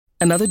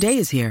Another day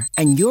is here,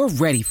 and you're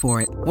ready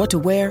for it. What to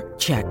wear?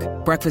 Check.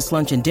 Breakfast,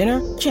 lunch, and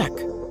dinner? Check.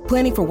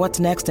 Planning for what's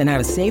next and how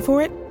to save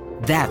for it?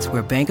 That's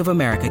where Bank of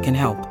America can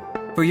help.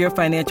 For your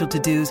financial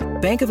to-dos,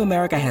 Bank of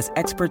America has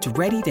experts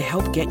ready to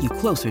help get you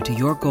closer to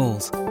your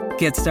goals.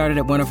 Get started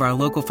at one of our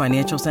local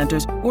financial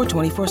centers or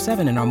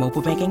 24/7 in our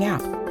mobile banking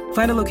app.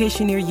 Find a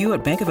location near you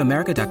at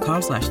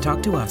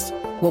bankofamerica.com/talktous.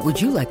 What would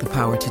you like the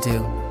power to do?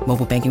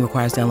 Mobile banking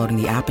requires downloading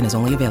the app and is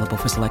only available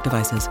for select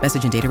devices.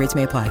 Message and data rates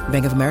may apply.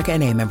 Bank of America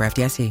N.A., member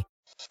FDIC.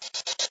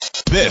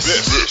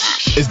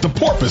 This is the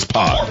Porpoise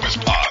Pod.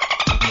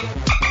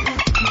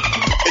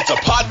 It's a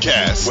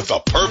podcast with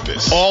a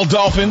purpose. All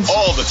Dolphins,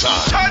 all the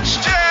time.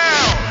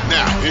 Touchdown!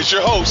 Now, here's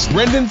your host,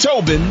 Brendan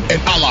Tobin and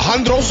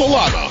Alejandro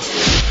Solana.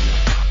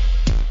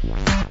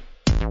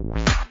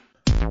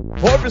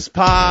 Porpoise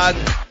Pod,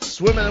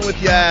 swimming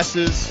with your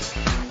asses.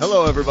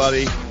 Hello,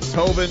 everybody.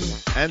 Tobin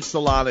and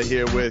Solana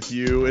here with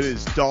you. It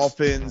is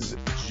Dolphins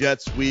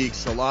Jets week.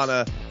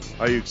 Solana,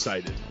 are you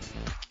excited?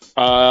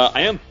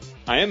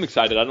 I am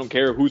excited. I don't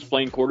care who's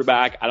playing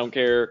quarterback. I don't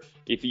care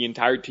if the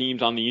entire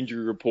team's on the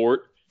injury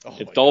report.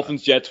 It's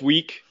Dolphins Jets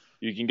week.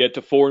 You can get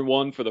to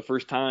 4-1 for the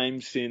first time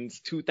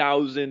since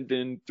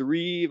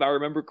 2003, if I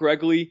remember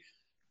correctly.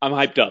 I'm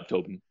hyped up,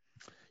 Tobin.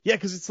 Yeah,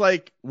 because it's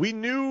like we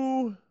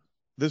knew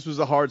this was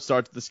a hard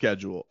start to the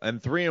schedule,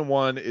 and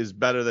 3-1 is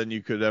better than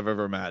you could have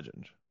ever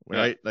imagined,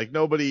 right? Yeah. Like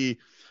nobody,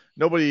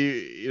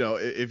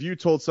 if you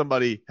told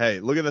somebody,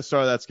 hey, look at the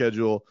start of that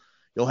schedule,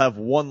 you'll have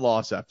one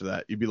loss after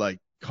that, you'd be like,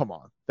 come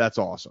on, that's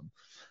awesome.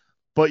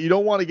 But you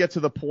don't want to get to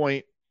the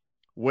point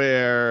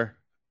where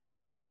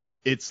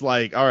it's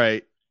like, all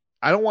right,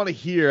 I don't want to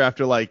hear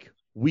after like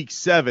week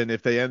 7,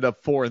 if they end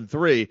up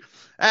 4-3,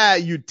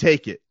 you'd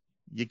take it.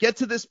 You get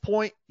to this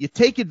point, you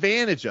take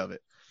advantage of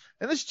it.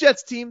 And this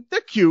Jets team,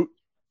 they're cute.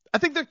 I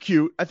think they're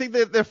cute. I think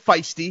they're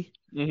feisty.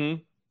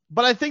 Mm-hmm.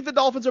 But I think the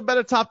Dolphins are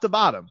better top to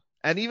bottom.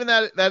 And even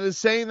that is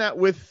saying that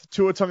with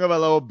Tua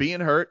Tagovailoa being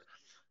hurt,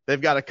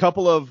 they've got a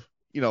couple of,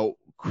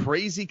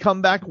 crazy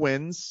comeback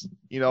wins,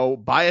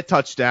 by a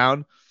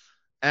touchdown.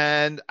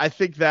 And I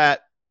think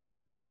that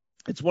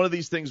it's one of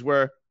these things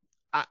where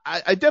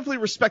I definitely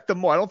respect them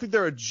more. I don't think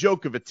they're a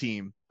joke of a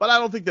team, but I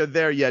don't think they're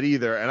there yet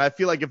either. And I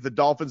feel like if the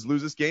Dolphins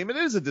lose this game, it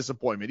is a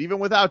disappointment, even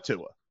without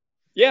Tua.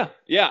 Yeah,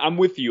 I'm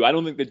with you. I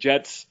don't think the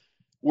Jets,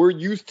 we're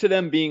used to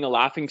them being a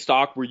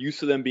laughingstock. We're used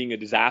to them being a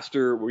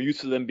disaster. We're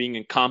used to them being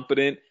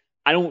incompetent.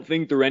 I don't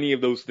think they're any of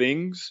those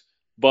things,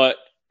 but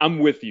I'm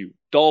with you.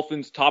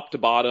 Dolphins, top to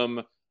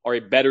bottom, are a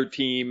better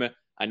team.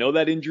 I know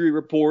that injury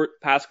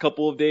report past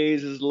couple of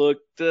days has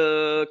looked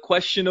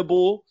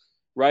questionable,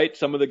 right?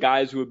 Some of the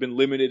guys who have been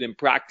limited in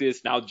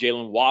practice. Now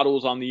Jalen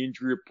Waddle's on the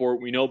injury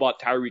report. We know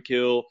about Tyreek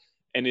Hill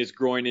and his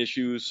groin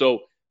issues.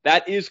 So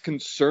that is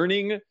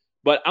concerning,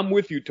 but I'm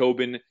with you,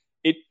 Tobin.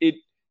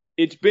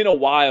 It's been a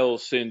while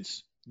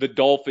since the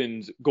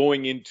Dolphins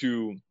going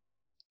into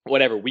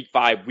week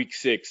 5, week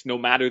 6, no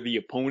matter the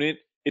opponent.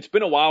 It's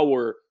been a while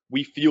where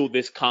we feel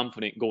this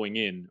confident going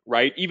in,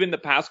 right? Even the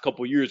past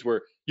couple of years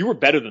where you were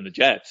better than the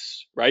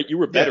Jets, right? You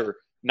were better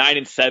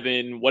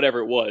 9-7, whatever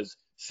it was,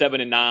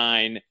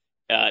 7-9,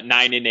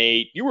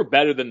 9-8. You were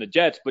better than the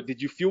Jets, but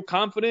did you feel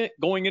confident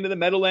going into the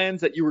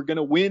Meadowlands that you were going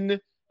to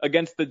win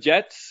against the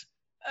Jets?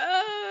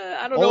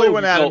 I don't know. Only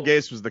when Adam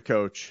Gase was the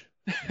coach.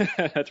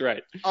 That's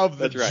right. Of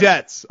the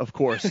Jets, of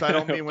course. I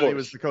don't mean when he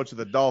was the coach of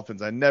the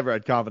Dolphins. I never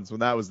had confidence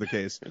when that was the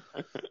case.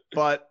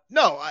 But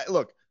no,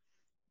 look,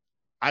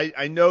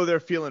 I know they're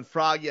feeling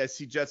froggy. I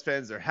see Jets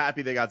fans, they're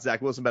happy they got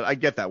Zach Wilson, but I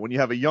get that. When you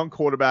have a young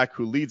quarterback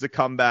who leads a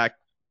comeback,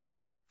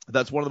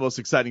 that's one of the most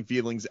exciting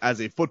feelings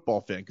as a football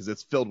fan because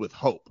it's filled with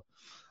hope.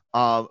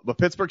 But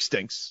Pittsburgh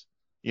stinks.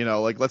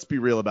 Let's be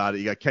real about it.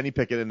 You got Kenny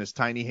Pickett in his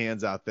tiny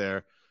hands out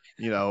there,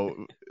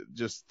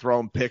 just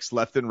throwing picks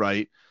left and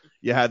right.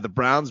 You had the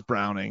Browns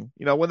browning.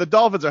 When the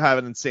Dolphins are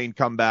having insane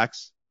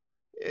comebacks,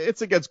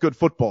 it's against good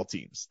football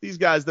teams. These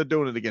guys, they're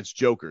doing it against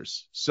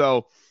jokers.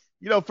 So,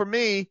 for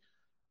me,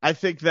 I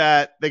think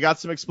that they got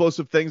some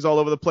explosive things all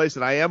over the place,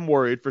 and I am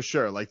worried for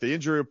sure. Like the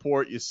injury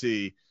report, you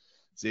see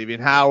Xavier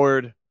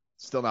Howard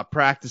still not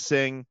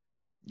practicing.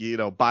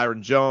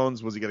 Byron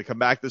Jones, was he going to come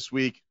back this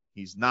week?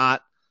 He's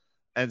not.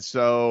 And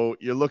so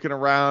you're looking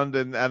around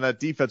and that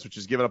defense, which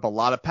is giving up a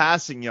lot of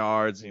passing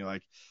yards, and you're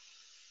like,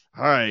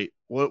 all right,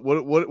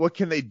 what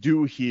can they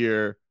do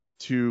here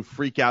to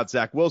freak out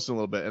Zach Wilson a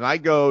little bit? And I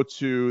go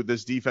to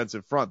this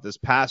defensive front, this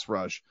pass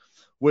rush,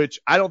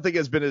 which I don't think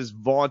has been as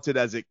vaunted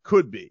as it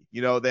could be.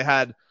 They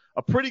had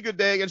a pretty good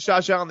day against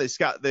Josh Allen.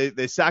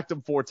 They sacked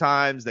him 4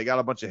 times. They got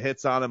a bunch of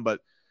hits on him,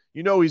 but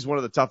he's one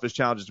of the toughest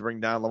challenges to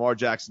bring down. Lamar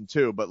Jackson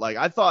too. But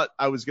I thought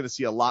I was going to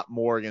see a lot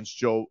more against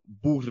Joe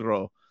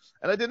Burrow,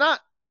 and I did not.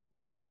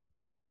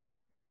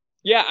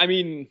 Yeah, I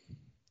mean,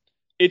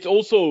 it's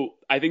also,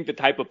 I think, the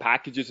type of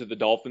packages that the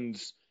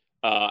Dolphins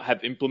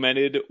have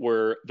implemented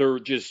where they're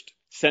just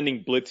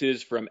sending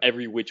blitzes from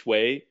every which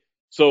way.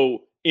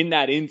 So in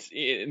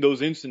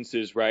those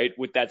instances, right,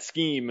 with that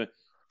scheme,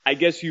 I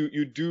guess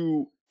you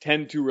do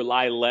tend to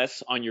rely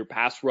less on your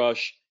pass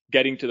rush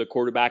getting to the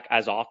quarterback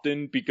as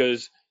often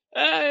because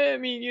I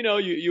mean,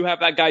 you have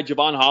that guy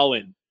Javon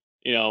Holland,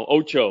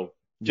 Ocho,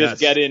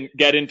 just Yes.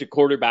 get into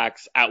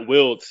quarterbacks at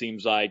will. It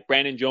seems like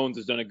Brandon Jones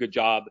has done a good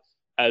job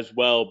as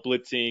well,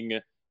 blitzing.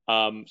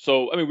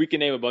 So I mean, we can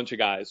name a bunch of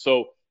guys.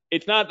 So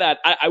it's not that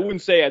I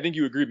wouldn't say. I think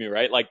you agree with me,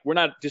 right? Like we're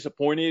not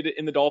disappointed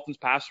in the Dolphins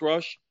pass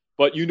rush,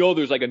 but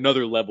there's like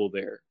another level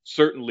there,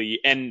 certainly.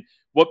 And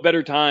what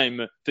better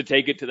time to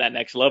take it to that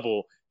next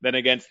level than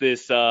against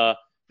this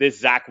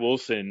Zach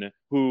Wilson,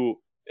 who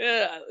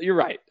you're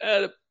right.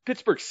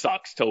 Pittsburgh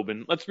sucks,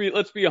 Tobin. Let's be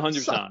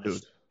 100% honest.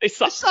 Dude. They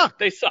suck.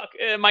 They suck.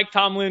 Mike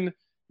Tomlin,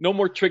 no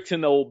more tricks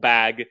in the old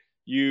bag.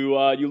 You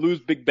lose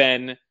Big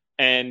Ben,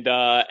 and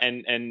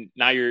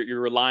now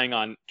you're relying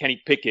on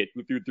Kenny Pickett,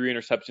 who threw 3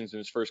 interceptions in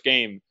his first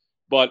game.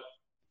 But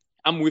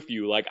I'm with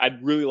you. Like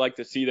I'd really like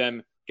to see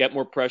them get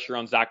more pressure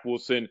on Zach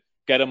Wilson,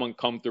 get him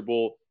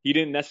uncomfortable. He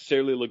didn't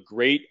necessarily look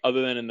great,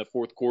 other than in the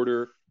fourth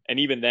quarter. And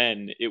even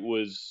then, it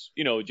was,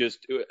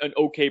 just an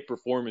okay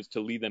performance to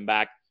lead them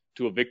back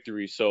to a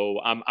victory. So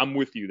I'm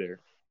with you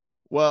there.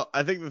 Well,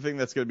 I think the thing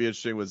that's going to be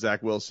interesting with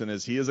Zach Wilson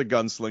is he is a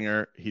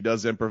gunslinger. He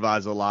does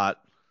improvise a lot.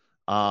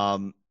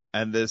 And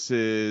this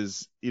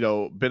is,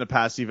 been a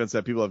pass defense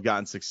that people have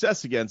gotten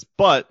success against.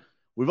 But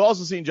we've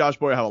also seen Josh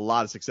Boyer have a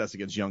lot of success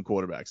against young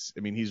quarterbacks.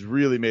 I mean, he's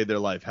really made their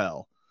life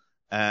hell.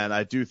 And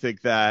I do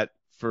think that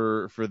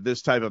for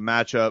this type of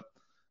matchup,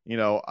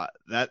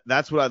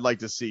 that's what I'd like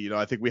to see.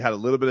 I think we had a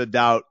little bit of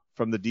doubt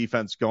from the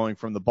defense going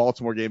from the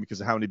Baltimore game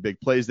because of how many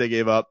big plays they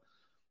gave up.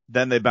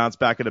 Then they bounced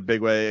back in a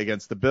big way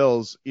against the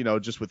Bills,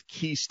 just with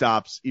key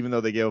stops, even though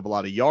they gave up a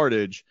lot of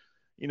yardage.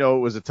 It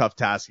was a tough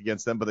task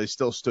against them, but they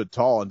still stood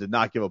tall and did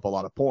not give up a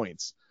lot of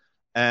points.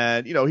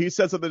 And, he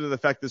said something to the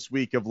effect this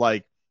week of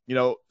like,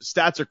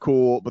 stats are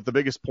cool, but the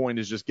biggest point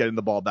is just getting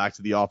the ball back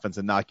to the offense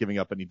and not giving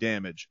up any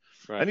damage.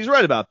 Right. And he's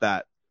right about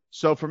that.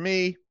 So for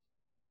me,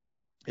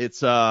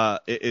 it's a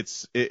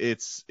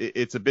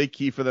big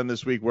key for them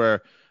this week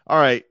where, all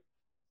right,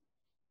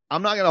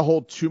 I'm not going to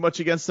hold too much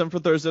against them for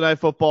Thursday Night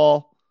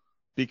Football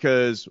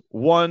because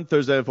one,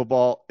 Thursday Night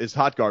Football is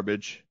hot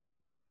garbage.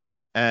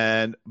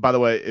 And by the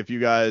way, if you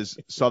guys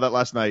saw that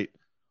last night,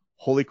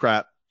 holy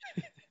crap.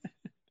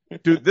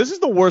 Dude, this is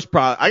the worst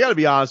product. I got to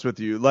be honest with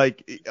you.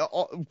 Like,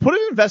 put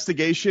an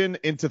investigation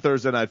into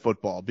Thursday Night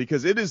Football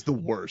because it is the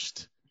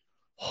worst.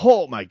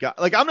 Oh, my God.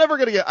 Like, I'm never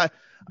going to get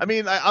I'm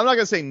not going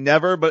to say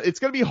never, but it's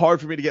going to be hard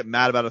for me to get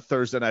mad about a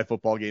Thursday Night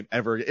Football game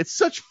ever. It's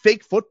such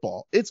fake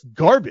football. It's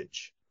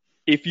garbage.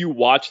 If you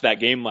watched that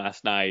game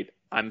last night,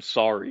 I'm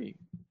sorry.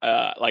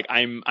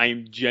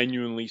 I'm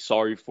genuinely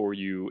sorry for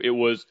you. It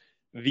was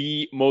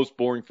the most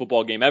boring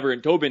football game ever.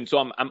 And Tobin, so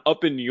I'm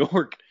up in New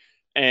York.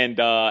 And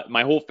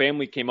my whole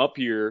family came up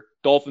here.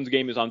 Dolphins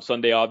game is on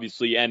Sunday,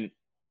 obviously, and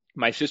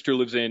my sister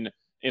lives in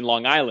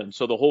Long Island,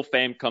 so the whole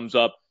fam comes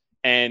up.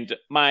 And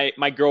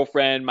my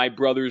girlfriend, my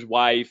brother's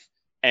wife,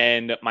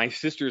 and my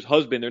sister's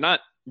husband, they're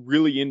not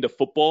really into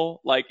football.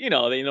 Like, they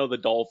know the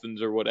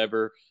Dolphins or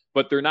whatever,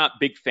 but they're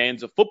not big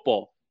fans of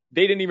football.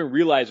 They didn't even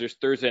realize there's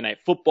Thursday Night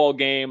Football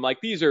game.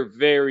 Like, these are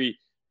very,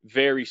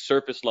 very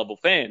surface level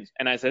fans.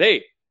 And I said,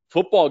 hey,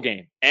 football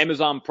game,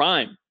 Amazon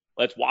Prime.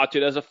 Let's watch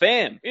it as a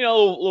fam.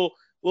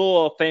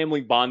 Little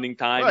family bonding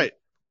time. Right.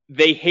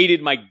 They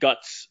hated my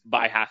guts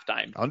by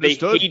halftime.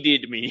 Understood. They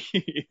hated me.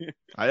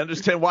 I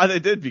understand why they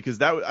did because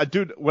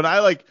dude, when I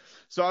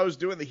was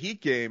doing the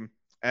Heat game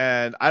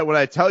and when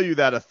I tell you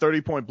that a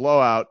 30-point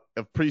blowout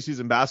of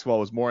preseason basketball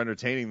was more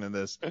entertaining than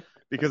this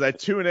because I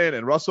tune in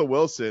and Russell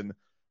Wilson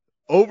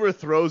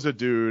overthrows a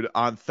dude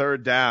on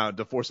third down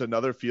to force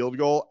another field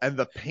goal, and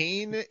the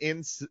pain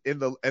in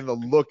the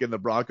look in the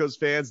Broncos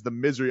fans, the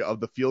misery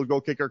of the field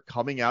goal kicker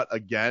coming out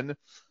again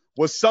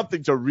was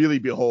something to really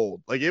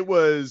behold. Like, it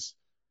was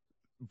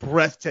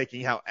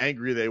breathtaking how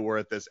angry they were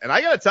at this. And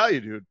I got to tell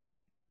you, dude,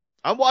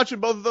 I'm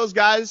watching both of those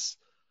guys.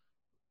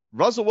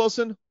 Russell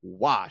Wilson,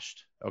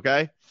 washed.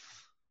 Okay.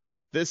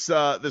 This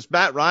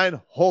Matt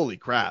Ryan, holy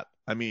crap.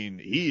 I mean,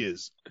 he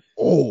is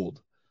old.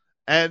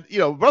 And,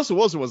 Russell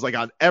Wilson was like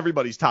on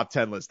everybody's top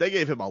 10 list. They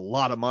gave him a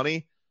lot of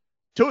money.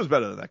 Tua's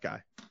better than that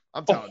guy.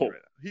 I'm telling you right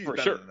now. He's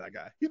better than that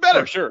guy. He's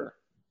better.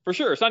 For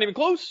sure. It's not even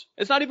close.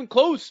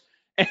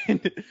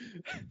 And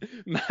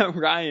Matt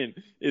Ryan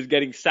is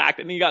getting sacked.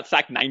 And he got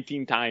sacked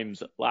 19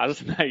 times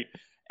last night.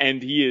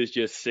 And he is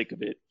just sick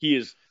of it. He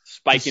is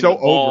spiking the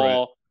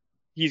ball.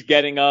 He's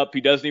getting up.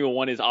 He doesn't even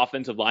want his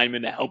offensive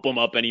lineman to help him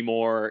up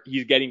anymore.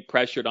 He's getting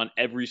pressured on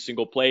every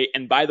single play.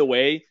 And by the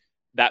way,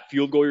 that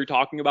field goal you're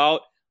talking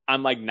about,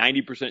 I'm like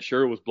 90%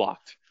 sure it was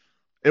blocked.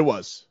 It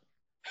was.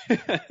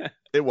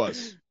 It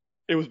was.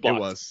 It was blocked. It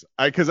was.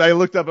 Because I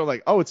looked up and I'm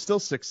like, oh, it's still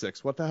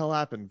 6-6. What the hell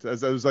happened?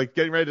 As I was like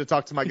getting ready to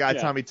talk to my guy,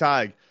 Tommy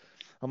Tig.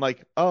 I'm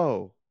like,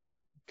 oh.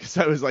 Because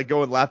I was like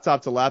going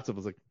laptop to laptop. I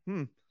was like,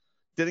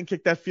 didn't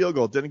kick that field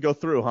goal. Didn't go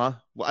through, huh?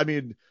 Well, I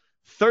mean,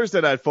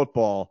 Thursday Night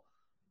Football,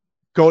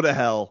 go to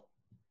hell.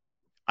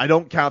 I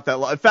don't count that.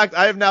 In fact,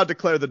 I have now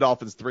declared the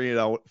Dolphins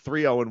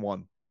 3-0-1.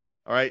 All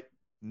right?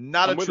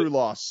 Not a true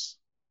loss.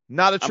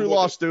 Not a true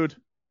loss, dude.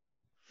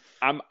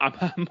 I'm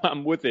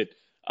with it.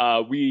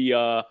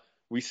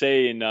 we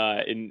say in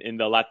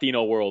the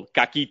Latino world,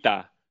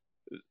 caquita.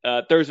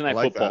 Thursday night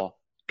football,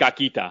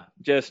 caquita.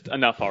 Just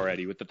enough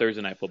already with the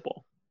Thursday night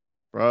football.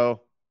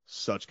 Bro,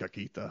 such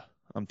caquita.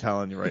 I'm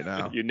telling you right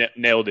now. You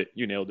nailed it.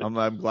 You nailed it.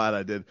 I'm glad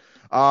I did.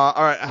 All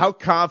right. How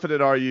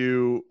confident are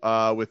you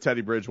with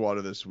Teddy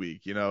Bridgewater this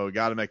week? You know,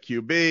 got him at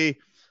QB.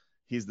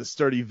 He's the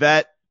sturdy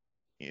vet.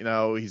 You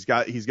know, he's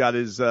got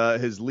his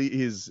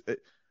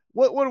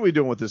what are we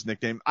doing with this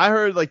nickname? I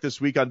heard like this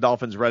week on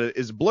Dolphins Reddit,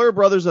 is Blur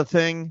Brothers a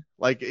thing?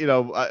 Like, you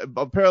know,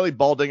 apparently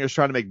Baldinger's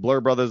trying to make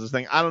Blur Brothers a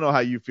thing. I don't know how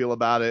you feel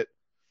about it.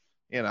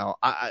 You know,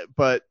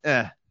 but.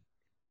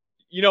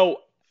 You know,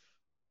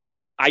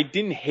 I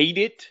didn't hate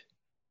it.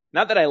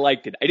 Not that I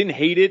liked it. I didn't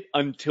hate it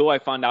until I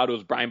found out it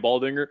was Brian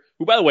Baldinger,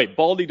 who, by the way,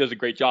 Baldy does a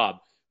great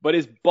job. But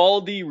is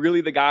Baldy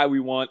really the guy we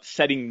want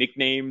setting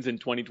nicknames in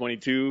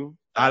 2022?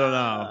 I don't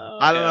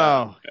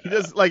know. He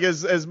does, like,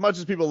 as much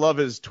as people love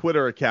his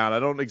Twitter account, I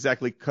don't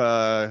exactly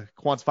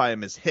quantify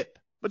him as hip.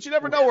 But you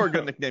never know where a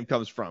good nickname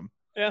comes from.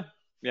 Yeah,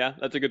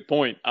 that's a good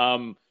point.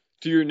 To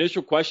your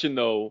initial question,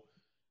 though,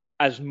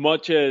 as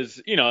much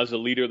as, you know, as a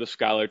leader of the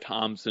Skylar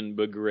Thompson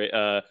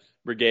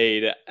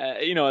brigade,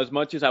 you know, as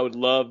much as I would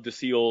love to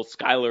see old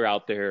Skylar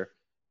out there,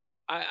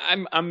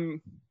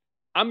 I'm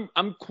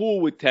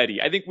cool with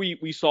Teddy. I think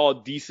we saw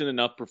a decent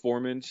enough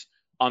performance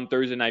on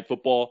Thursday Night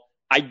Football.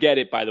 I get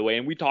it, by the way,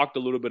 and we talked a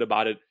little bit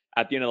about it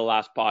at the end of the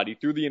last pod. He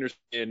threw the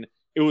interception.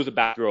 It was a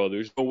bad throw.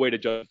 There's no way to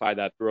justify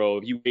that throw.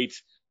 If he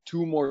waits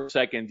 2 more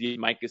seconds, he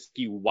might get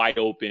wide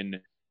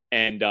open,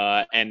 and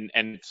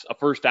it's a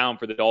first down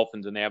for the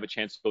Dolphins, and they have a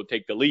chance to go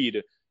take the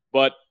lead.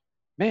 But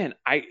man,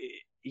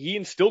 he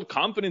instilled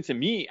confidence in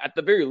me at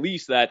the very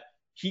least that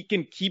he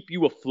can keep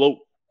you afloat,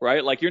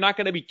 right? Like, you're not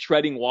going to be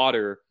treading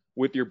water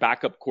with your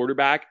backup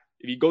quarterback.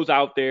 If he goes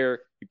out there,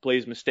 he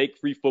plays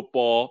mistake-free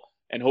football,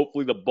 and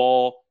hopefully the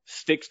ball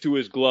sticks to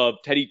his glove.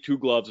 Teddy Two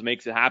Gloves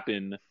makes it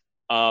happen.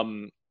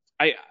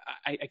 I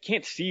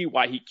can't see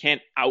why he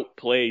can't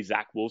outplay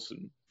Zach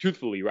Wilson,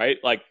 truthfully, right?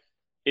 Like,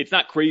 it's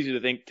not crazy to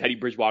think Teddy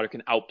Bridgewater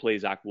can outplay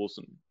Zach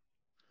Wilson.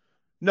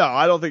 No,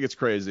 I don't think it's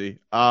crazy.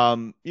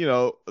 You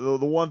know, the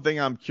one thing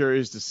I'm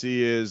curious to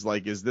see is,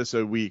 like, is this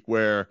a week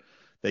where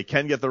they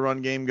can get the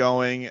run game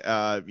going?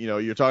 You know,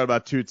 you're talking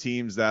about 2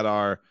 teams that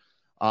are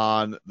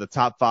on the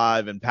top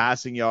 5 in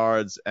passing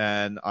yards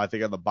and I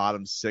think on the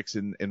bottom 6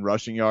 in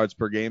rushing yards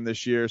per game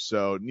this year.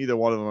 So neither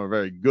one of them are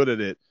very good at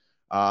it,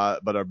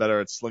 but are better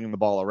at slinging the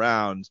ball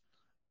around.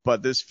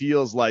 But this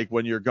feels like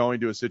when you're going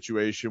to a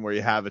situation where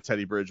you have a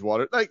Teddy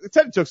Bridgewater, like,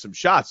 Teddy took some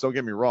shots, don't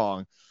get me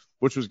wrong,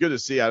 which was good to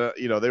see.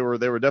 You know, they were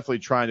definitely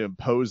trying to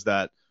impose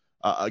that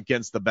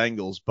against the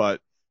Bengals.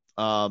 But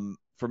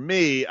for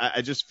me,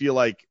 I just feel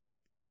like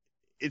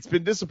it's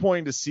been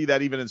disappointing to see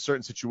that even in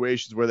certain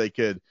situations where they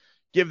could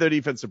give their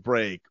defense a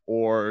break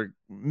or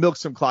milk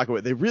some clock away.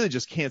 They really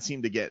just can't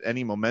seem to get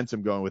any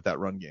momentum going with that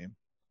run game.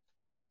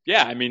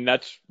 Yeah, I mean,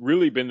 that's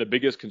really been the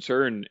biggest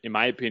concern, in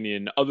my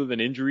opinion, other than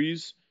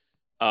injuries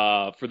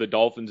for the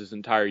Dolphins this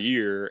entire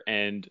year.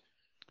 And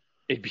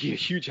it'd be a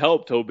huge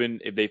help, Tobin,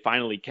 if they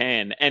finally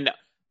can. And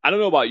I don't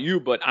know about you,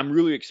 but I'm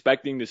really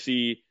expecting to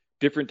see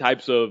different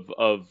types of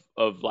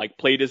like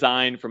play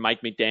design from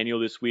Mike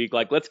McDaniel this week.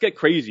 Like, let's get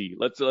crazy.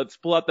 Let's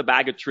pull out the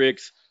bag of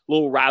tricks, a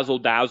little razzle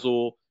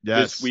dazzle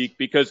this week,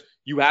 because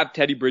you have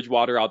Teddy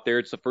Bridgewater out there.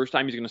 It's the first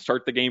time he's going to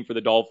start the game for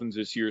the Dolphins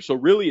this year. So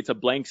really, it's a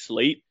blank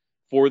slate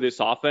for this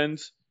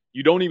offense.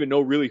 You don't even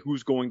know really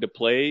who's going to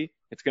play.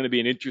 It's going to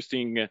be an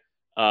interesting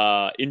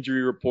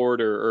injury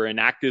report or an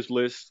actives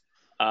list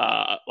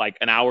like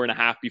an hour and a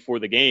half before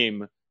the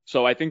game.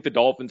 So I think the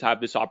Dolphins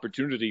have this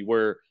opportunity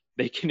where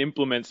they can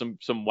implement some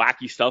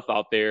wacky stuff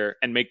out there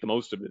and make the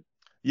most of it.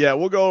 Yeah,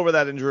 we'll go over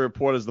that injury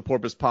report as the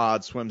Porpoise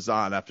Pod swims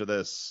on after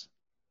this.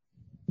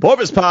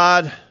 Porpoise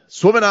Pod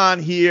swimming on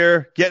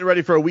here, getting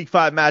ready for a Week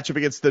 5 matchup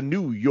against the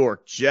New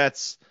York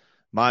Jets.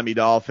 Miami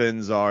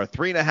Dolphins are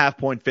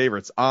 3.5-point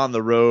favorites on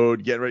the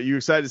road. Getting ready. You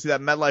excited to see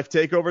that MetLife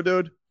takeover,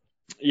 dude?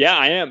 Yeah,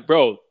 I am,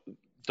 bro.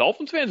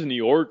 Dolphins fans in New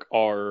York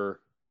are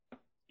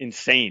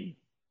insane.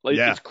 Like,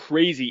 It's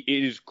crazy.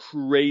 It is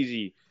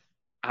crazy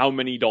how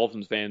many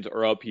Dolphins fans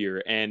are up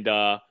here.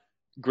 And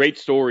great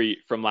story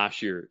from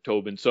last year,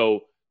 Tobin.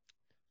 So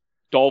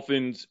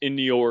Dolphins in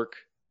New York,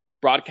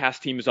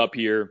 broadcast team is up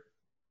here,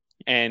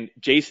 and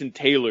Jason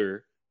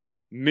Taylor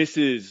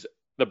misses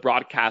the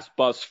broadcast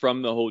bus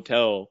from the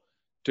hotel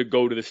to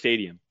go to the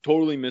stadium.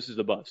 Totally misses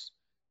the bus.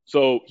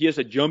 So he has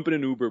to jump in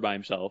an Uber by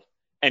himself,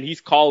 and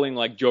he's calling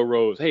like Joe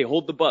Rose, "Hey,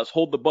 hold the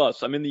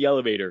bus. I'm in the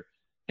elevator.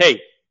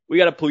 Hey, we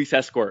got a police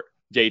escort,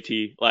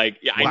 JT. Like,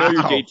 yeah, I know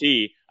you're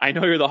JT. I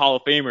know you're the Hall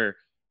of Famer.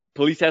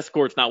 Police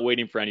escort's not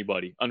waiting for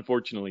anybody,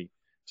 unfortunately."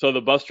 So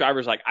the bus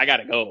driver's like, "I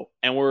gotta go,"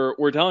 and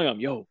we're telling him,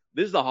 "Yo,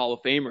 this is the Hall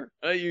of Famer.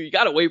 You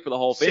gotta wait for the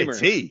Hall of Famer."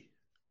 JT.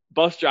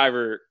 Bus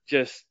driver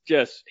just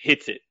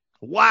hits it.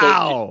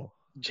 Wow.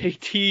 So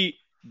JT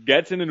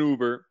gets in an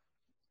Uber,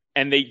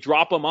 and they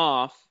drop him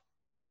off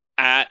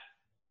at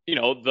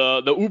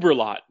the Uber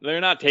lot.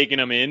 They're not taking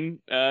him in.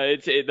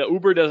 The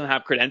Uber doesn't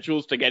have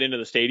credentials to get into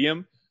the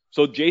stadium,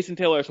 so Jason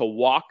Taylor has to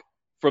walk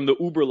from the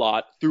Uber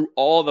lot through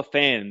all the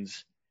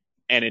fans,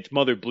 and it's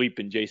mother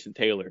bleeping Jason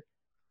Taylor.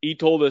 He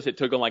told us it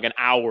took him like an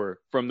hour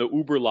from the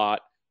Uber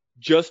lot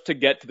just to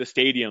get to the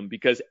stadium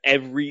because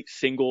every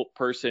single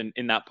person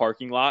in that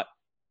parking lot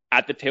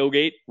at the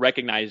tailgate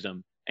recognized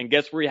him. And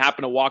guess where he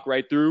happened to walk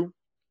right through?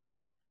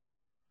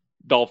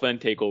 Dolphin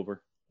takeover.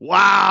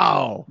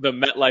 Wow. The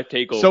MetLife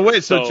takeover. So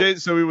wait,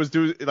 so he was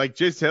doing like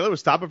Jason Taylor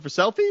was stopping for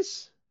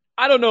selfies?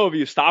 I don't know if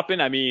he was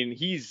stopping. I mean,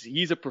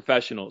 he's a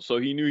professional, so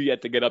he knew he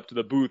had to get up to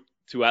the booth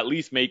to at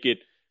least make it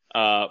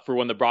for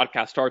when the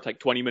broadcast starts, like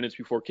 20 minutes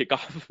before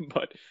kickoff.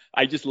 But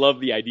I just love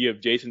the idea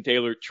of Jason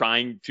Taylor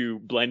trying to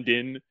blend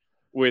in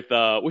with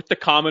the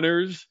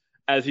commoners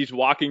as he's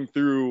walking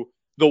through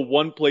the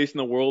one place in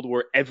the world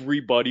where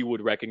everybody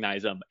would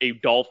recognize him, a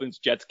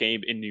Dolphins-Jets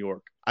game in New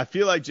York. I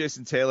feel like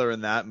Jason Taylor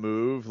in that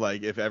move,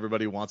 like if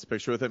everybody wants a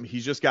picture with him,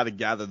 he's just got to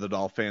gather the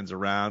Dolphins fans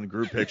around,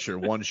 group picture,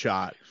 one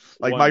shot.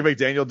 Like Mike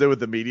McDaniel did with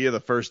the media the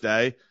first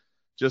day.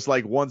 Just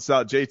like once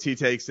JT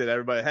takes it,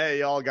 everybody, hey,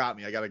 y'all got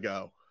me. I got to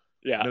go.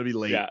 Yeah. I'm going to be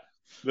late. Yeah.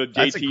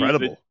 That's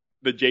incredible.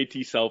 The JT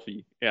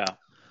selfie. Yeah.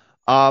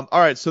 All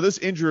right. So this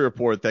injury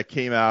report that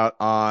came out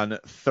on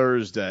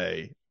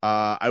Thursday,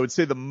 I would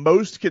say the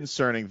most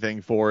concerning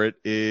thing for it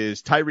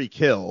is Tyreek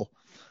Hill,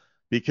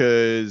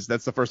 because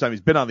that's the first time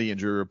he's been on the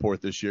injury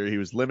report this year. He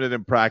was limited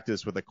in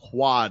practice with a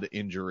quad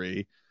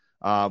injury.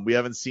 We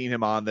haven't seen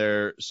him on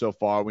there so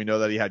far. We know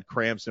that he had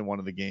cramps in one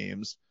of the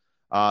games.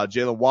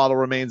 Jalen Waddle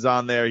remains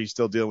on there. He's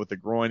still dealing with the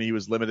groin. He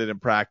was limited in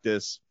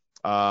practice.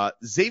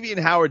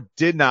 Xavier Howard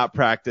did not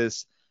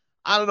practice.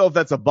 I don't know if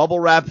that's a bubble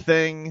wrap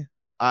thing.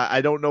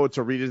 I don't know what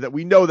to read. That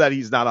we know that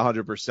he's not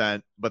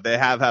 100%, but they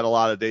have had a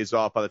lot of days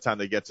off by the time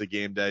they get to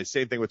game day.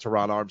 Same thing with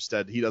Teron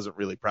Armstead. He doesn't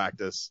really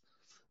practice.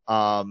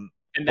 And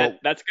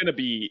that's going to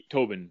be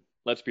Tobin.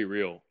 Let's be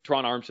real.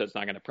 Teron Armstead's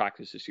not going to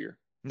practice this year.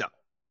 No.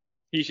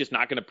 He's just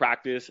not going to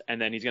practice,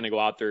 and then he's going to go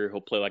out there. He'll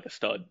play like a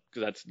stud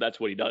because that's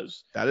what he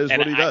does. That is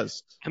what he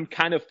does. I'm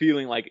kind of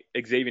feeling like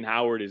Xavier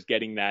Howard is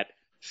getting that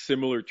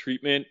similar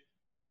treatment.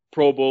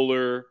 Pro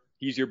Bowler.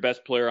 He's your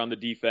best player on the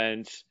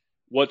defense.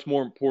 What's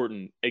more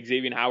important,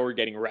 Xavier Howard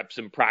getting reps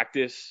in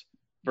practice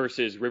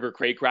versus River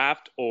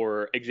Craycraft,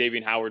 or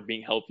Xavier Howard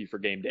being healthy for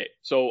game day?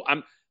 So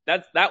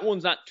that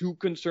one's not too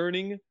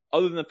concerning,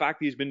 other than the fact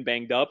that he's been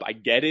banged up. I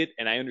get it,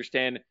 and I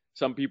understand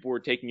some people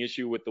were taking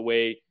issue with the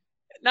way,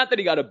 not that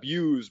he got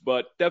abused,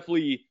 but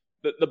definitely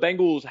the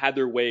Bengals had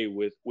their way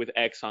with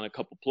X on a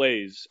couple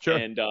plays. Sure.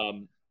 And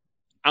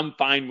I'm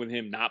fine with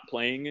him not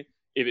playing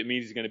if it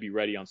means he's going to be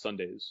ready on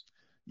Sundays.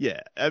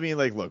 Yeah, I mean,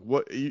 like, look,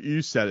 what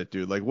you said it,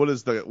 dude. Like, what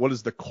does the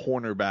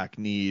cornerback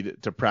need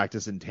to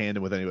practice in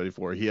tandem with anybody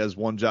for? He has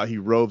one job. He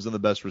roves on the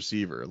best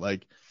receiver.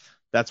 Like,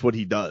 that's what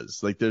he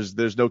does. Like,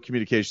 there's no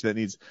communication that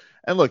needs.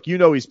 And look,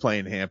 he's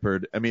playing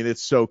hampered. I mean,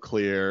 it's so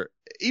clear.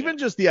 Even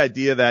just the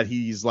idea that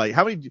he's like,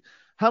 how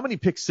many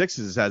pick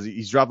sixes has he?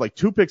 He's dropped like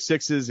 2 pick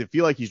sixes. I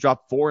feel like he's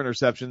dropped 4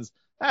 interceptions.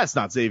 That's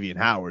not Xavier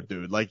Howard,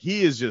 dude. Like,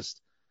 he's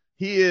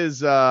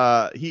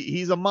a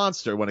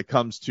monster when it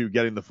comes to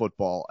getting the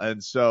football.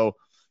 And so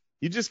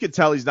you just can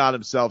tell he's not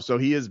himself. So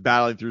he is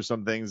battling through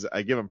some things.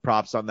 I give him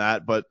props on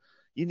that, but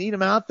you need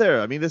him out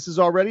there. I mean, this is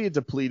already a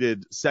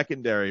depleted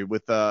secondary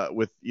with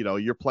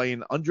you're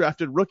playing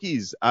undrafted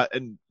rookies.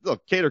 And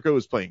look, Caterco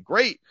is playing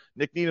great.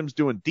 Nick Needham's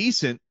doing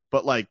decent,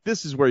 but like,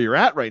 this is where you're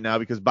at right now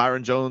because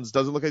Byron Jones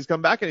doesn't look like he's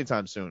coming back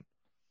anytime soon.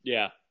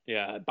 Yeah.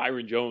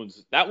 Byron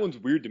Jones. That one's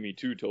weird to me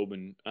too,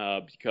 Tobin,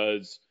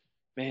 because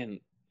man,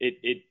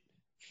 it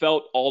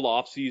felt all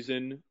off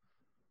season.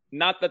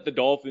 Not that the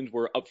Dolphins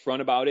were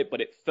upfront about it, but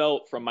it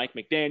felt from Mike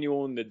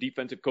McDaniel and the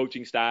defensive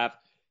coaching staff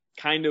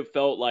kind of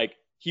felt like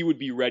he would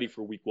be ready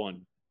for week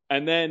 1.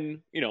 And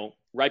then,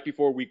 right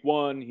before week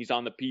 1, he's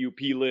on the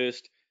PUP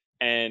list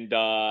and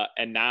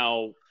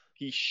now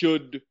he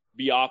should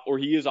be off, or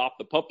he is off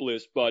the PUP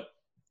list, but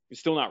he's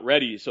still not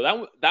ready.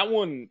 So that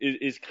one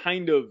is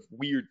kind of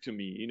weird to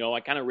me. I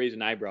kind of raise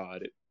an eyebrow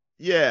at it.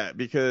 Yeah,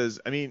 because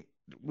I mean,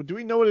 do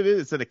we know what it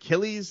is? It's an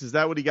Achilles? Is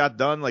that what he got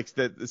done? Like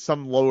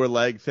some lower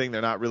leg thing?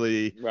 They're not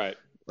really right.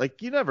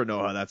 Like, you never know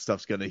how that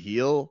stuff's going to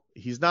heal.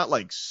 He's not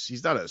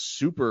a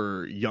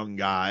super young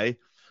guy.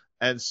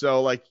 And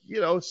so like,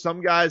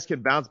 some guys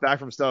can bounce back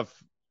from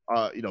stuff,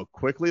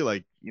 quickly.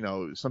 Like,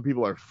 some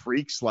people are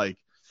freaks. Like,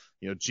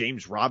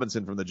 James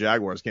Robinson from the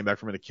Jaguars came back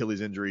from an Achilles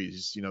injury.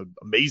 He's,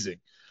 amazing.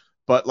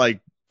 But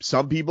like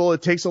some people,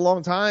 it takes a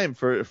long time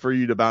for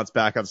you to bounce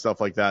back on stuff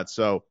like that.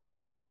 So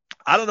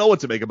I don't know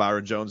what to make of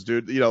Byron Jones,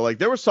 dude. Like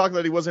there was talk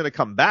that he wasn't going to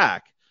come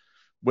back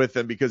with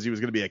them because he was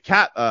going to be a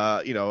cap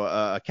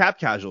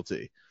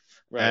casualty.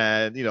 Right.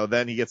 And,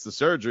 then he gets the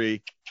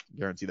surgery,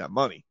 guarantee that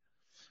money.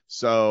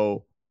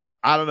 So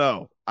I don't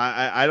know.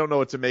 I don't know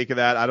what to make of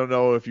that. I don't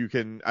know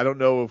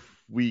if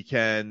we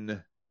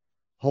can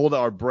hold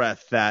our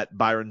breath that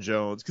Byron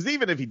Jones, because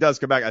even if he does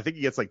come back, I think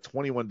he gets like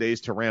 21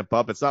 days to ramp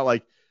up. It's not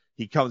like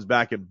he comes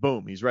back and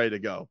boom, he's ready to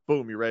go.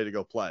 Boom, you're ready to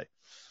go play.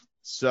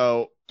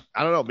 So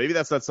I don't know. Maybe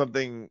that's not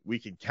something we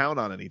can count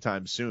on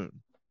anytime soon.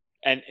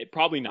 And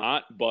probably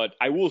not, but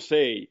I will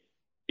say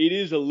it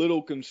is a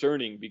little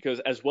concerning because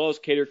as well as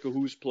Kader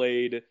Kahoos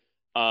played,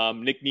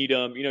 Nick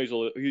Needham, he's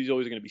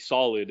always going to be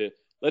solid.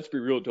 Let's be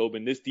real,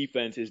 Tobin. This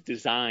defense is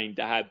designed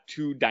to have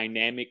two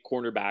dynamic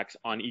cornerbacks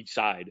on each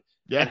side.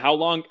 Yeah. And how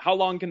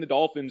long can the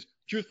Dolphins?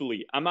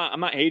 Truthfully, I'm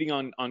not hating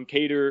on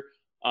Cater,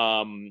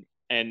 and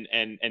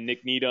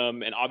Nick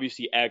Needham, and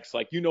obviously X.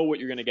 Like, what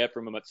you're going to get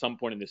from him at some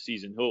point in the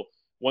season.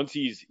 Once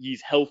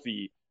he's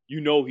healthy,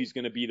 he's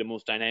going to be the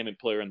most dynamic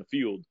player on the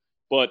field.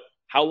 But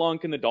how long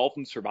can the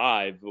Dolphins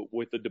survive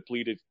with a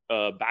depleted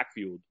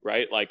backfield,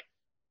 right? Like,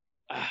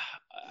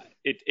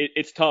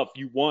 it's tough.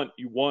 You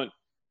want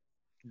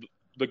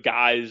the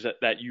guys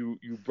that you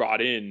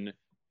brought in,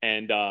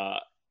 and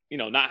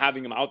not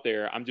having them out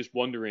there. I'm just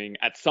wondering,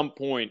 at some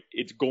point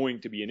it's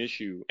going to be an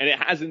issue, and it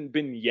hasn't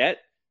been yet,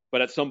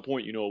 but at some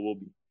point it will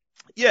be.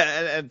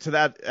 Yeah, and to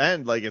that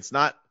end, like, it's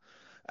not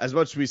as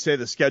much as we say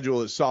the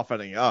schedule is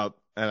softening up,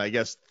 and I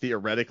guess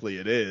theoretically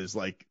it is.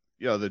 Like,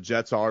 the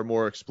Jets are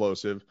more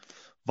explosive.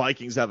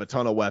 Vikings have a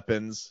ton of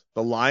weapons.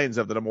 The Lions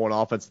have the number one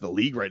offense in the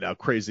league right now,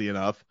 crazy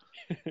enough.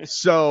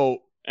 So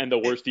and the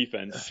worst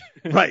defense.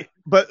 Right.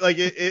 But like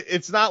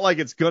it's not like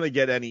it's going to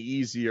get any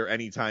easier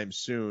anytime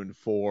soon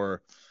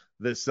for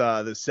this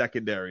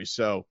secondary.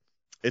 So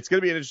it's going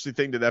to be an interesting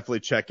thing to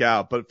definitely check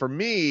out. But for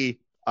me,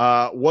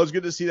 was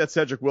good to see that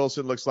Cedric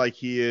Wilson looks like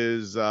he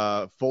is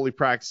fully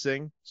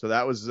practicing. So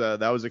that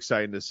was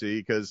exciting to see,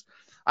 because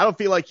I don't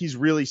feel like he's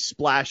really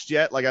splashed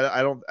yet. Like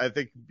I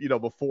think,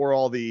 before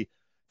all the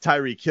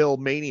Tyreek Hill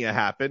mania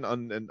happened,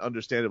 and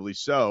understandably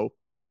so,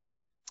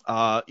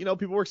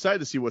 people were excited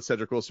to see what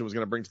Cedric Wilson was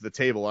going to bring to the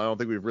table. I don't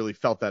think we've really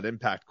felt that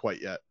impact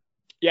quite yet.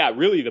 Yeah,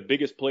 really the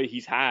biggest play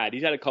he's had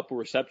a couple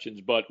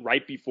receptions, but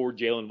right before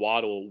Jalen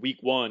Waddle, week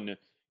 1,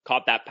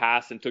 caught that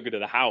pass and took it to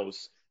the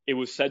house. It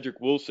was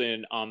Cedric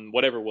Wilson on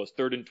whatever it was,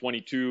 3rd and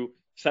 22,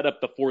 set up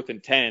the 4th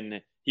and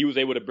 10. He was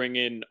able to bring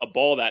in a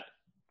ball that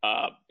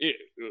it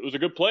was a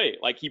good play.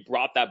 Like, he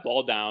brought that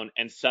ball down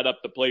and set up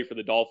the play for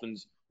the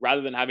Dolphins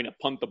rather than having to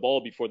punt the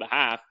ball before the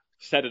half.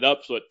 Set it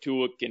up so that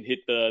Tua can hit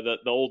the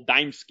old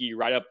dime ski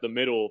right up the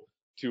middle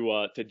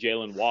to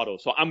Jalen Waddle.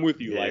 So I'm with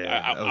you.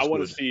 Yeah, I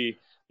want to see,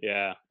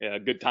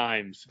 good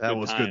times. That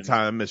was good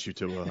time. I miss you,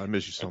 Tua. I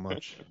miss you so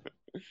much.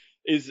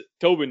 Is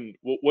Tobin,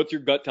 what's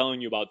your gut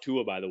telling you about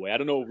Tua, by the way? I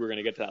don't know if we're going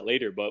to get to that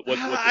later, but what's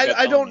your gut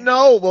I don't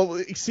know.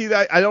 Well, see,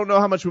 that I don't know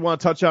how much we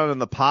want to touch on in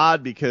the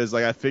pod, because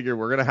I figure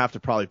we're going to have to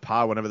probably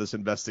pod whenever this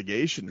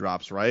investigation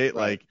drops, right?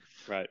 Right.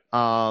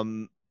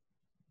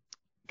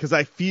 Because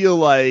I feel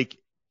like,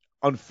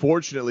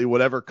 unfortunately,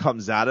 whatever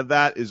comes out of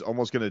that is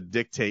almost going to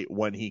dictate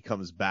when he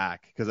comes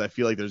back, because I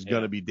feel like there's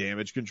going to be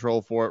damage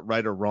control for it,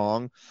 right or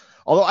wrong.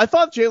 Although I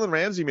thought Jalen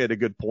Ramsey made a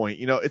good point.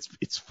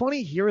 It's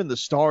funny hearing the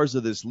stars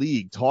of this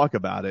league talk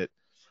about it.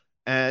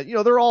 And,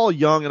 they're all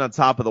young and on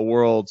top of the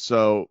world.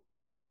 So,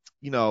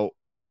 they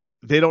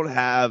don't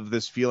have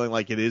this feeling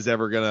like it is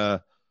ever going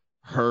to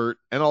hurt.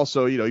 And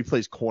also, he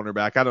plays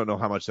cornerback. I don't know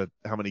how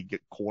many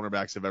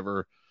cornerbacks have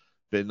ever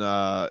been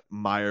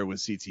mired with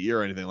CTE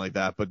or anything like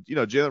that. But,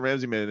 Jalen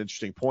Ramsey made an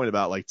interesting point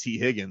about like T.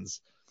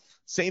 Higgins.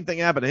 Same thing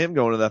happened to him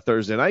going to that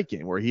Thursday night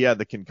game where he had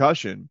the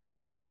concussion.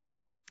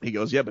 He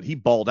goes, yeah, but he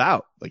balled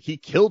out. Like, he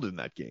killed in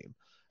that game,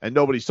 and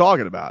nobody's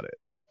talking about it.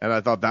 And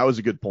I thought that was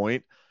a good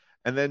point.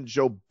 And then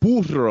Joe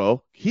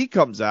Burrow, he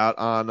comes out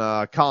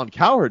on Colin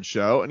Cowherd's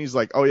show, and he's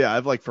like, oh yeah,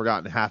 I've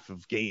forgotten half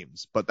of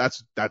games, but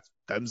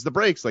them's the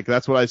breaks. Like,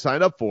 that's what I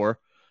signed up for,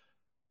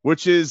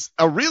 which is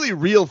a really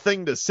real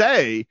thing to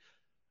say.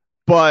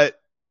 But,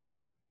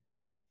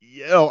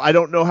 I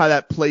don't know how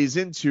that plays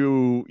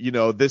into,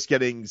 this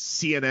getting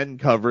CNN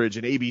coverage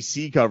and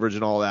ABC coverage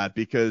and all that,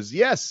 because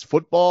yes,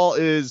 football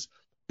is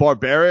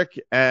barbaric,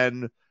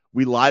 and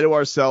we lie to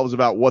ourselves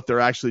about what they're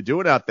actually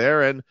doing out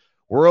there, and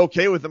we're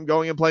okay with them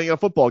going and playing a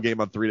football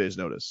game on 3 days'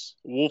 notice.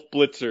 Wolf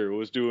Blitzer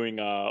was doing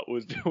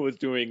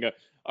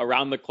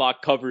around the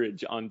clock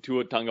coverage on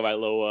Tua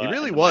Tagovailoa. He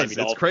really was.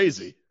 It's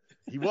crazy.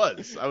 He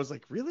was. I was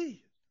like,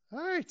 really? All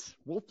right,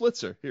 Wolf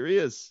Blitzer, here he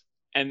is.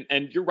 And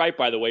you're right,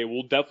 by the way.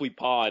 We'll definitely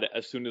pod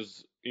as soon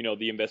as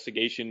the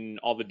investigation,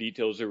 all the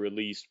details are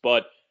released.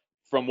 But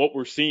from what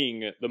we're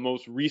seeing, the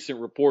most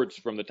recent reports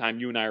from the time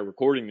you and I are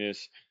recording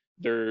this,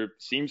 there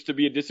seems to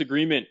be a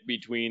disagreement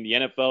between the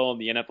NFL and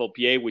the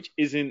NFLPA, which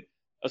isn't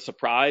a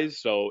surprise.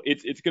 So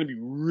it's going to be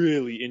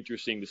really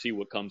interesting to see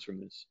what comes from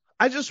this.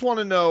 I just want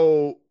to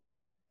know,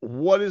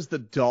 what is the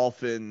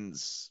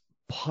Dolphins'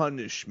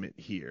 punishment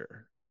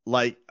here?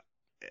 Like,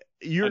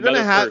 you're going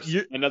to have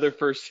another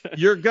first.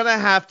 You're going to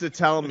have to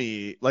tell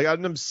me, like,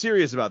 I'm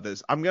serious about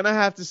this. I'm going to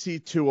have to see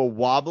Tua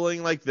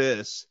wobbling like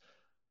this,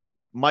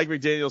 Mike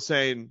McDaniel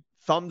saying,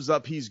 thumbs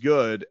up, he's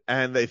good,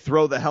 and they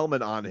throw the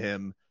helmet on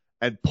him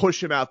and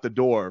push him out the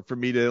door for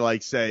me to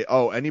say,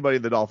 oh, anybody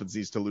in the Dolphins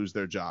needs to lose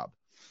their job.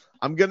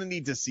 I'm going to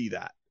need to see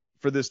that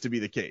for this to be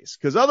the case,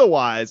 because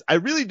otherwise I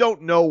really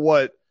don't know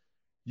what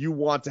you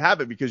want to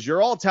happen, because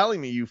you're all telling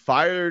me you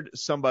fired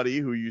somebody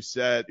who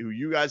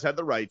you guys had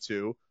the right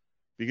to,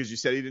 because you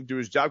said he didn't do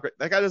his job great.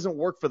 That guy doesn't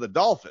work for the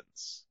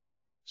Dolphins.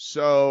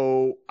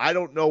 So I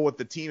don't know what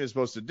the team is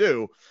supposed to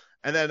do.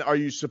 And then are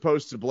you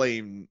supposed to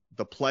blame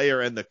the player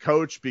and the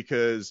coach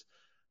because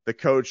the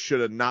coach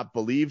should have not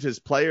believed his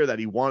player that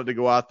he wanted to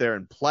go out there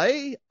and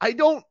play.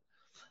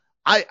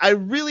 I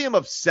really am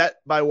upset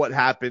by what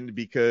happened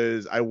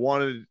because I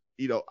wanted,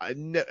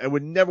 I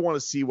would never want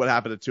to see what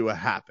happened to Tua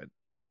happen.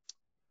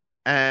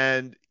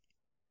 And,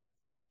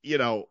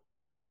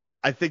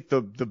 I think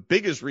the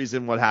biggest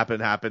reason what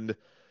happened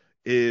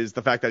is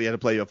the fact that he had to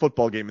play a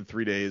football game in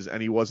 3 days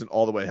and he wasn't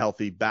all the way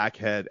healthy, back,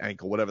 head,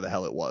 ankle, whatever the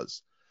hell it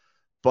was.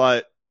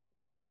 But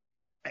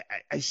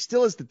I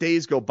still, as the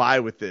days go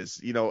by with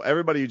this,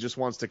 everybody just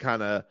wants to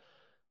kind of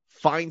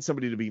find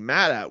somebody to be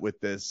mad at with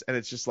this. And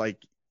it's just like,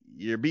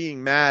 you're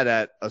being mad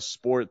at a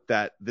sport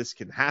that this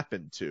can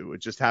happen to.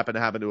 It just happened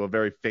to happen to a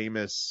very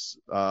famous,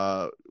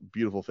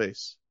 beautiful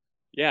face.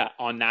 Yeah,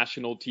 on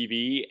national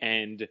TV,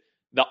 and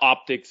the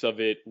optics of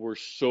it were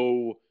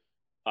so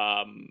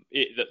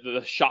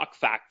the shock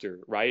factor,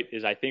 right,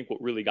 is I think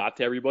what really got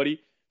to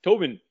everybody.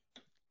 Tobin,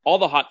 all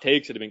the hot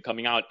takes that have been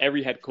coming out,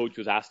 every head coach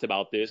was asked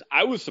about this.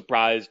 I was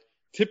surprised.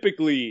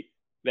 Typically,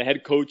 the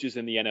head coaches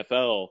in the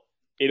NFL,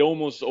 it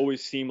almost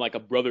always seemed like a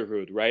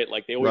brotherhood, right?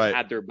 Like they always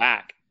had their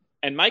back.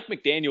 And Mike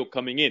McDaniel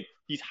coming in,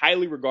 he's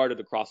highly regarded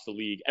across the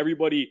league.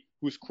 Everybody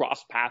who's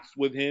crossed paths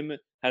with him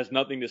has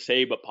nothing to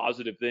say but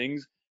positive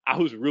things. I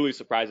was really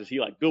surprised to see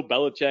like Bill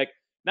Belichick,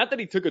 not that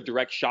he took a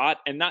direct shot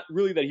and not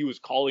really that he was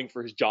calling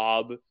for his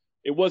job.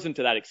 It wasn't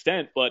to that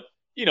extent, but,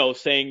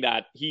 saying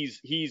that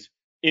he's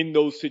in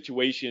those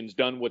situations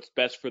done what's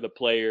best for the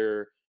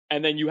player.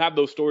 And then you have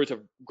those stories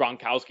of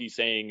Gronkowski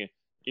saying,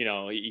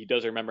 he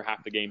doesn't remember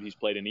half the games he's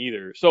played in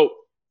either. So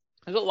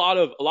there's a lot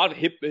of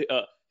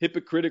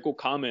hypocritical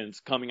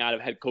comments coming out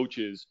of head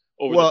coaches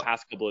over the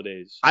past couple of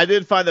days. I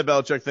did find the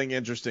Belichick thing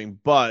interesting,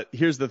 but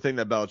here's the thing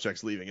that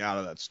Belichick's leaving out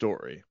of that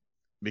story,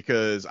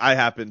 because I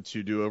happened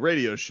to do a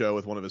radio show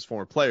with one of his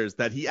former players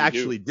that he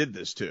actually did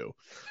this to.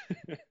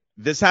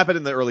 This happened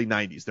in the early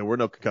 90s. There were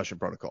no concussion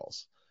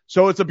protocols.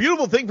 So it's a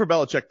beautiful thing for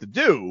Belichick to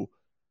do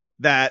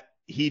that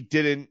he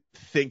didn't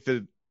think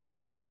that,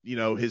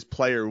 his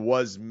player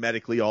was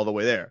medically all the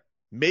way there.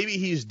 Maybe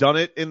he's done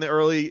it in the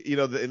early,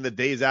 in the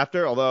days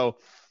after, although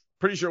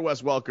pretty sure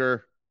Wes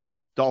Welker,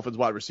 Dolphins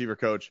wide receiver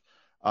coach,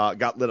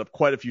 got lit up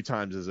quite a few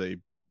times as a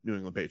New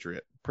England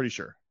Patriot. Pretty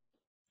sure.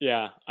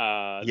 Yeah.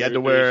 He had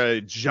to wear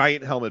a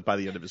giant helmet by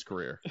the end of his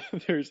career.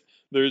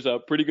 There's a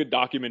pretty good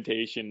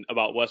documentation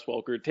about Wes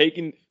Welker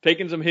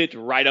taking some hits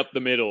right up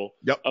the middle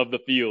of the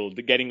field,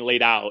 getting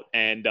laid out,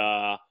 and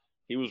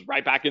he was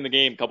right back in the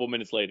game a couple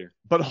minutes later.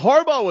 But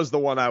Harbaugh was the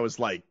one I was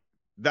like,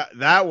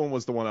 that one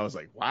was the one I was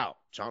like, wow,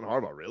 John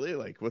Harbaugh, really?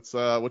 Like, what's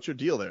your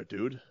deal there,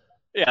 dude?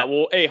 Yeah,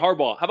 well, hey,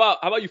 Harbaugh, how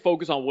about you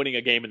focus on winning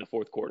a game in the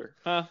fourth quarter?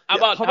 Huh?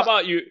 How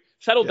about you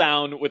settle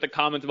down with the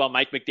comments about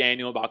Mike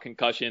McDaniel, about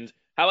concussions?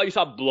 How about you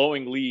stop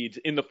blowing leads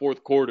in the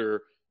fourth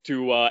quarter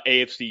to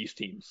AFC East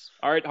teams?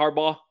 All right,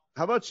 Harbaugh?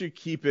 How about you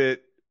keep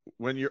it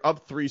when you're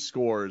up 3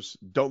 scores,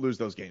 don't lose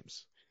those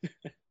games.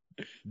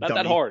 Not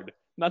that hard.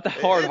 Not that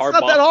hard, it's Harbaugh.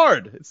 Not that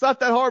hard. It's not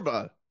that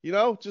hard,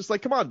 just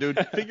like, come on,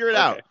 dude, figure it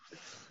out.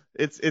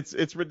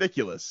 It's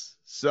ridiculous.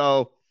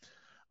 So,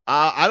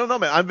 I don't know,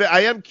 man.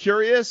 I am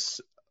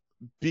curious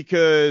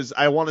because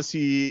I want to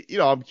see,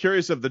 I'm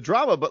curious of the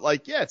drama, but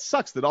it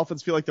sucks. The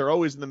Dolphins feel like they're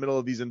always in the middle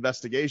of these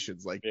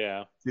investigations.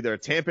 It's either a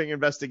tampering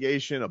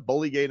investigation, a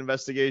bullygate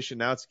investigation.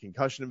 Now it's a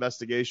concussion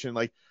investigation.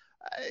 I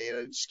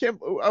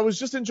was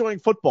just enjoying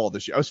football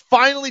this year. I was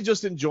finally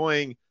just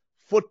enjoying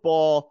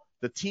football.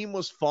 The team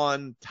was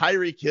fun.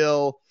 Tyreek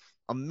Hill,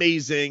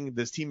 amazing.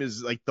 This team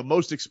is like the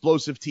most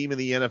explosive team in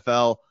the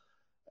NFL.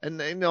 And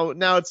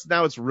now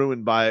it's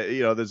ruined by,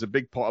 there's a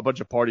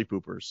bunch of party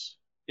poopers.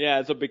 Yeah,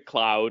 it's a big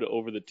cloud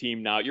over the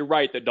team now. You're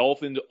right. The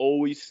Dolphins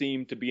always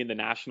seem to be in the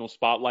national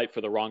spotlight for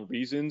the wrong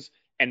reasons.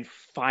 And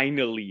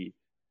finally,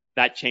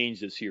 that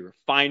changed this year.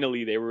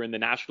 Finally, they were in the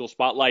national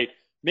spotlight,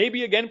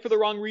 maybe again for the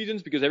wrong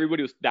reasons because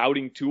everybody was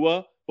doubting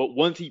Tua. But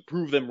once he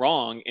proved them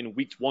wrong in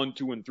weeks 1,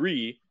 2, and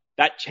 3,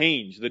 that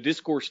changed. The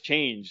discourse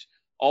changed.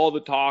 All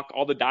the talk,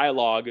 all the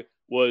dialogue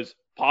was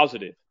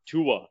positive.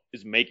 Tua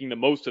is making the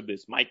most of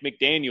this. Mike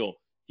McDaniel,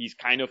 he's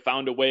kind of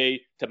found a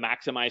way to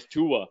maximize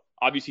Tua.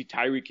 Obviously,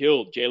 Tyreek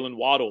Hill, Jalen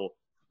Waddle.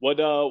 What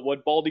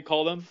Baldy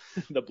call them?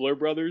 The Blur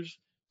Brothers?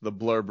 The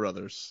Blur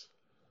Brothers.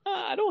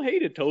 I don't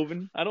hate it,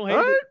 Tobin. I don't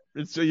hate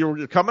it. So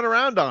you're coming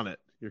around on it.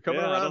 You're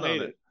coming around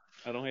on it.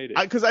 I don't hate it.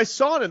 Because I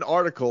saw in an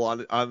article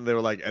on they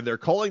were like, and they're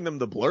calling them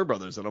the Blur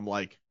Brothers, and I'm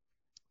like,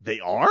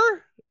 they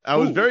are? I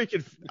was very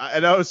confused,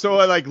 and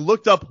I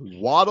looked up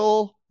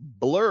Waddle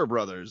Blur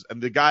Brothers,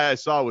 and the guy I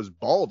saw was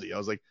Baldy. I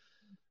was like,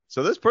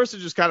 so this person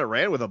just kind of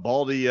ran with a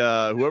Baldy.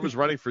 Whoever's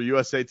running for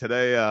USA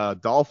Today,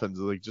 Dolphins,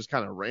 just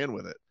kind of ran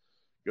with it.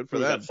 Good for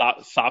them.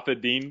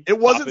 Safadine? It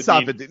wasn't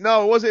Safadine.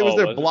 No, it wasn't. It was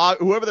their blog.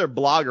 Whoever their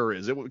blogger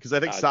is. Because I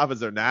think Safad's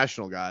their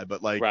national guy.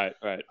 But right.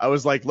 I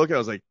was looking. I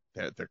was like,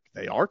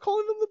 they are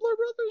calling them the Blur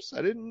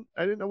Brothers.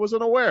 I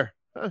wasn't aware.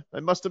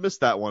 I must have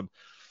missed that one.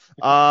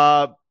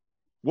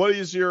 What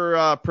is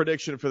your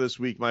prediction for this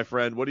week, my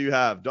friend? What do you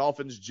have?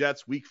 Dolphins,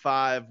 Jets, week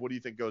 5. What do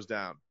you think goes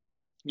down?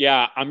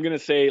 Yeah, I'm gonna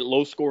say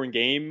low scoring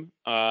game.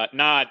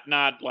 Not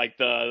like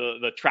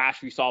the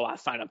trash we saw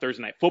last night on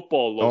Thursday Night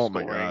Football. Low Oh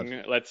my God.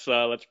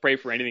 scoring. Let's pray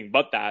for anything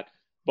but that.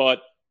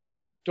 But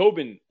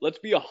Tobin, let's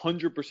be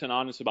 100%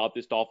 honest about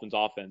this Dolphins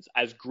offense.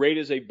 As great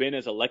as they've been,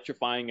 as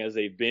electrifying as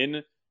they've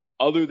been,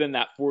 other than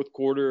that fourth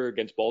quarter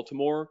against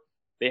Baltimore,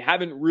 they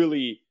haven't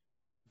really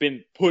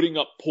been putting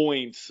up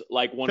points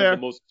like one of the Fair.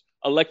 most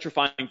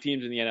electrifying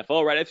teams in the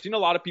NFL, right? I've seen a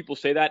lot of people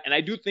say that, and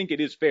I do think it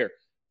is fair.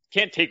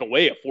 Can't take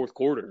away a fourth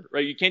quarter,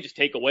 right? You can't just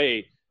take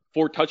away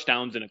 4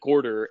 touchdowns in a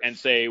quarter and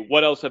say,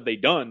 what else have they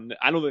done?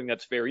 I don't think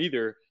that's fair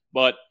either.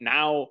 But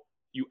now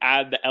you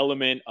add the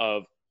element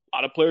of a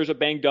lot of players are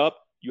banged up.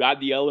 You add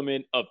the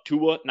element of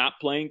Tua not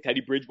playing.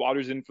 Teddy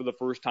Bridgewater's in for the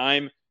first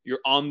time. You're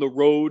on the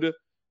road.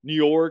 New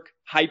York,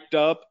 hyped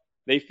up.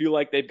 They feel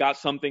like they've got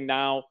something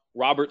now.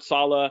 Robert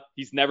Saleh,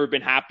 he's never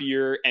been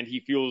happier, and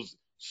he feels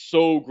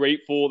so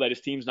grateful that his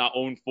team's not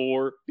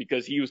 0-4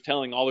 because he was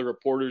telling all the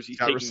reporters he's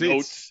taking receipts.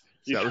 notes.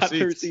 He's got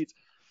the receipts. receipts.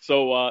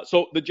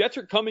 So the Jets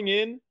are coming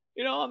in,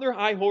 on their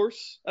high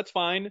horse. That's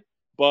fine.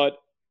 But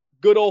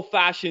good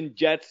old-fashioned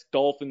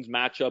Jets-Dolphins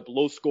matchup,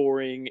 low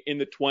scoring, in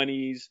the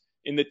 20s,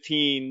 in the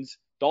teens.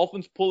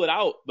 Dolphins pull it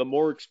out. The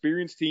more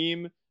experienced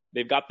team,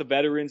 they've got the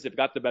veterans, they've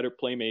got the better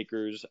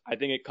playmakers. I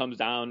think it comes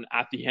down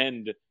at the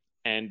end,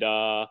 and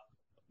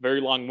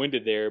very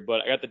long-winded there,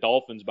 but I got the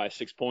Dolphins by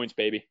 6 points,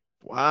 baby.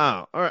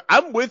 Wow. All right.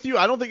 I'm with you.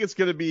 I don't think it's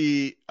going to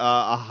be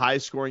a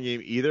high-scoring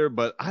game either,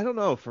 but I don't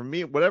know. For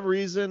me, whatever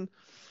reason,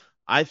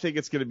 I think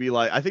it's going to be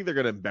I think they're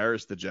going to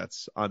embarrass the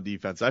Jets on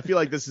defense. I feel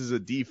like this is a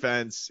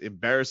defense,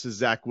 embarrasses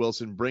Zach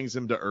Wilson, brings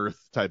him to earth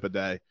type of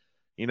day.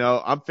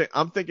 I'm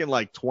thinking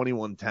like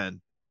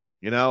 21-10.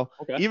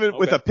 Okay. Even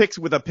with a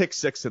pick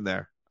six in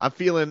there. I'm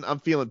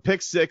feeling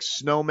pick six,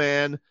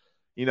 snowman,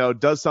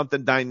 does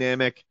something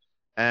dynamic,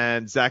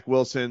 and Zach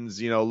Wilson's,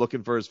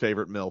 looking for his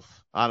favorite MILF.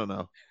 I don't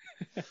know.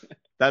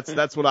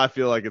 That's what I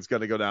feel like it's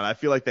going to go down. I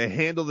feel like they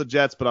handle the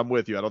Jets, but I'm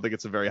with you. I don't think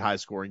it's a very high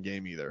scoring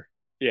game either.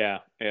 Yeah.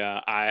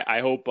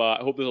 I hope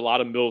there's a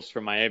lot of MILFs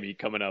from Miami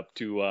coming up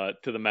to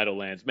the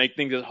Meadowlands. Make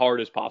things as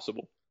hard as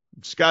possible.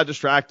 Just gotta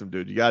distract them,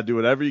 dude. You gotta do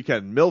whatever you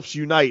can. MILFs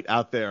unite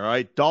out there, all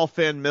right?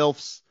 Dolphin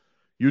MILFs,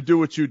 you do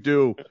what you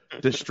do.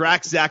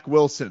 Distract Zach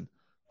Wilson,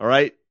 all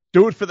right?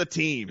 Do it for the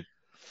team.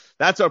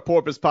 That's our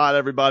Porpoise Pod,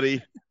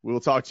 everybody. We will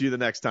talk to you the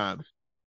next time.